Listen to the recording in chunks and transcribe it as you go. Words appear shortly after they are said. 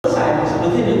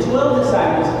Within the 12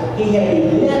 disciples, he had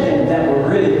 11 that were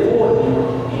really for him,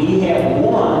 and he had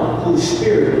one whose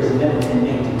spirit was never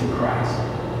connected to Christ.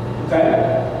 Okay?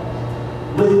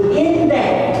 Within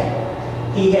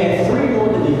that, he had 3 more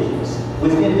divisions.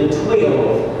 Within the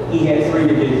 12, he had 3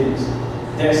 divisions.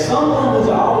 There's someone who's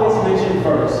always mentioned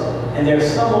first, and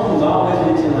there's someone who's always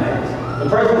mentioned last. The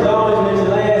person who's always mentioned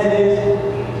last is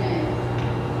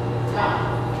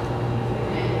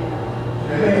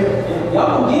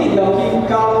y'all can get it, y'all keep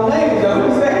calling names, y'all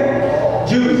who's that?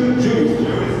 Judas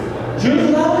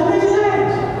is always mentioned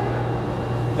last.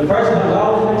 The person who's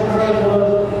always mentioned first was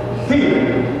Peter.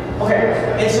 Okay,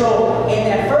 and so in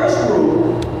that first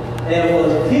group, there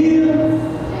was Peter,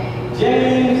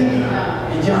 James,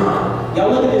 and John. Y'all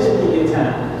look at this when you get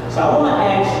time. So I want to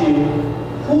ask you,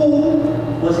 who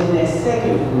was in that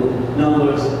second group?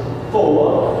 Numbers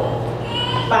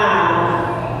 4,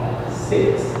 5,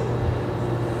 6.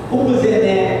 Who was in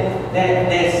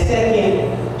that second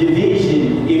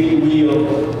division, if you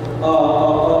will,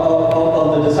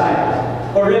 of the disciples?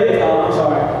 Or really, I'm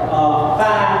sorry,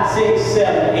 5, 6,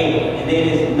 7, 8. And then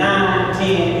it's 9,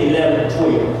 10, 11,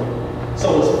 12. So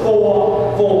it's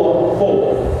 4, 4, 4.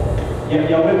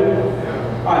 Y'all with me?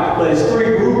 All right, but it's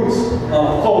 3 groups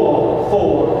of 4,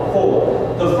 4,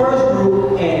 4. The first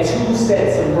group had 2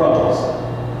 sets of brothers.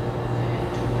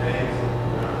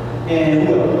 And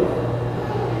who else?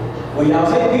 Well, y'all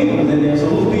say Peter was in there, so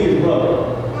who's Peter's brother?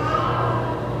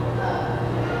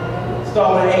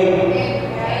 Start with A.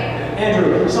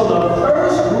 Andrew. So the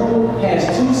first group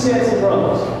has 2 sets of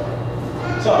brothers.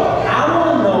 So I want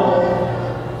to know,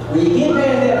 when you get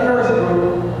past that first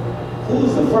group,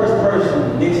 who's the first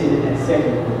person mentioned in that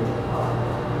second group?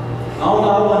 I don't know,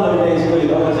 I want to know next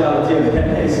week. I want y'all to tell me that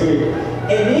next week.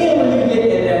 And then when you get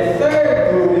in that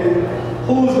third group,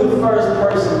 who's the first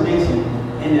person mentioned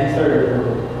in that third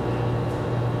group?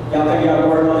 Y'all think y'all can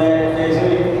work on that next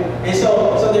week? And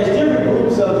so there's different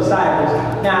groups of disciples.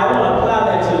 Now I want to apply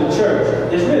that to the church.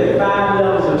 There's really 5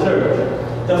 levels of church.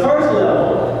 The first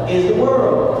level is the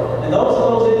world. And those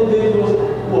are those individuals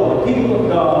who are the people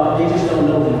of God, they just don't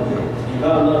know them yet. And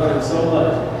God loves them so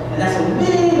much. And that's a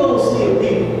big old sea of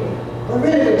people. But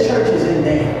really the church is in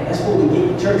there. That's where we get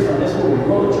the church from. That's where we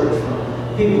grow the church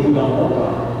from. People who don't know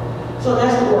God. So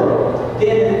that's the world.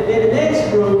 Then the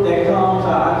next group that comes,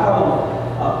 I call them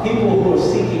people who are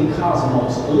seeking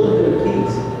cosmos, a little bit of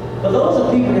peace. But those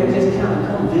are people that just kind of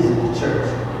come visit the church.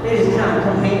 They just kind of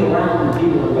come hang around with the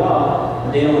people of God,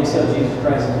 but they don't accept Jesus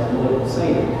Christ as the Lord and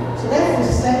Savior. So that's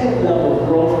the second level of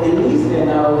growth. At least they're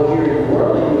not over here in the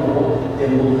world anymore. They're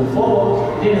moving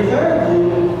forward. Then the third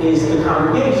group is the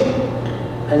congregation.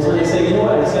 That's when they say, you know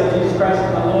what, I accept Jesus Christ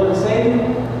as my Lord and Savior.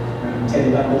 I'm tell you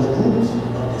about those groups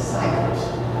of disciples.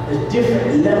 There's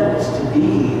different levels to be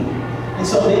in. And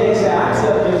so then they say, I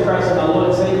accept Jesus Christ as my Lord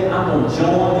and Savior. I'm going to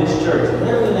join this church.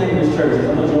 Whatever the name of this church is,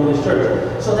 I'm going to join this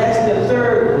church. So that's the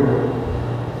third group.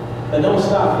 But don't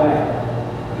stop there.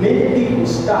 Many people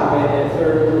stop at that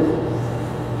third group.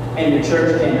 And the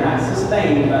church cannot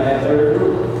sustain by that third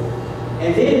group.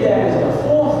 And then there is the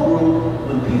fourth group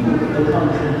when people become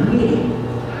committed.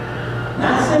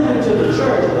 Not simply to the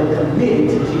church, but committed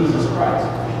to Jesus Christ.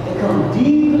 They come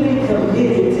deeply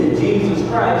committed to Jesus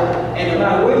Christ. And no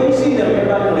matter where you see them,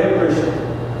 everybody know they're Christian.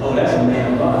 Oh, that's a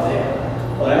man of God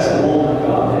there. Oh, that's a woman of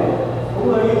God there.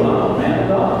 Who are you? I'm a man of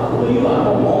God. Who are you? I'm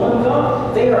a woman of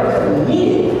God. They are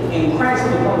committed, and Christ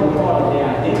becomes a part of their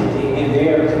identity, and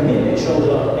their commitment shows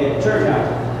up at the church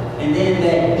house. And then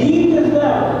that deepest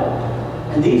level,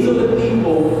 and these are the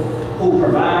people who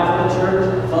provide for the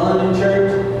church, fund the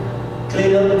church,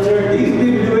 clean up the church. These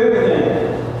people do everything,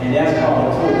 and that's called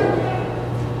a core.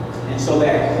 And so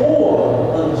that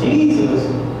core of Jesus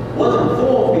wasn't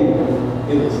 4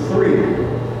 people, it was 3.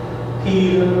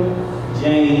 Peter,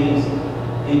 James,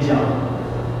 and John.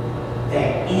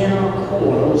 That inner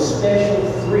core, those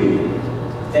special 3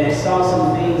 that saw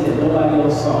some things that nobody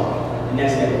else saw. And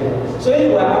that's that core. So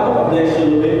anyway, I hope I blessed you a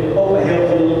little bit. Hope I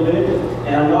helped you a little bit.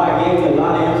 And I know I gave you a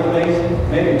lot of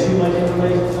information, maybe too much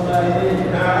information for somebody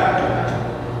did.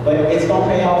 But it's going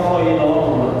to pay off for you in the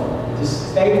long run.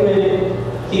 Just stay with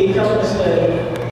it. Keep coming to study.